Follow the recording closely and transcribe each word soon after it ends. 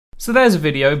So there's a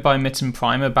video by Mitten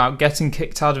Prime about getting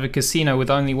kicked out of a casino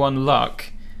with only one luck,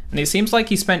 and it seems like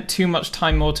he spent too much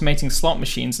time automating slot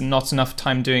machines and not enough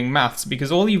time doing maths,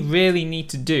 because all you really need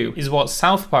to do is what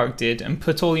South Park did and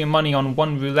put all your money on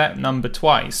one roulette number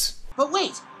twice. But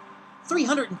wait!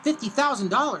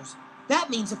 $350,000! That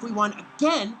means if we won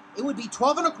again, it would be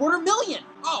 $12.25 million!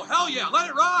 Oh, hell yeah, let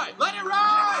it ride! Let it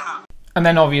ride! And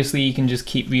then obviously you can just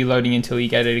keep reloading until you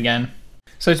get it again.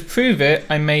 So to prove it,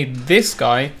 I made this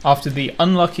guy after the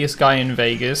unluckiest guy in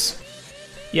Vegas.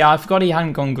 Yeah, I forgot he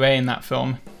hadn't gone grey in that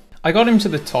film. I got him to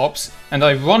the tops, and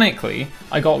ironically,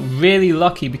 I got really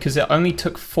lucky because it only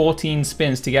took 14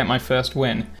 spins to get my first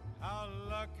win.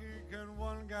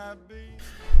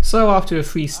 So after a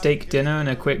free steak dinner and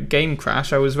a quick game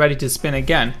crash, I was ready to spin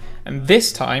again, and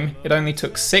this time it only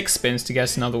took 6 spins to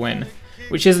get another win,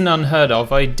 which isn't unheard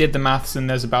of. I did the maths and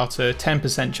there's about a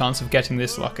 10% chance of getting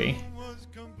this lucky.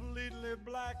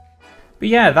 But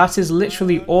yeah, that is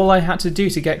literally all I had to do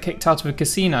to get kicked out of a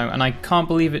casino, and I can't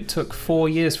believe it took 4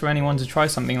 years for anyone to try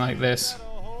something like this.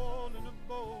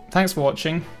 Thanks for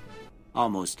watching.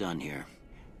 Almost done here.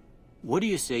 What do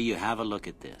you say you have a look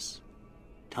at this?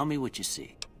 Tell me what you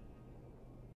see.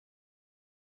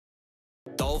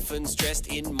 Dolphins dressed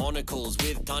in monocles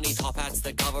with tiny top hats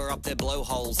that cover up their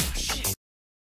blowholes.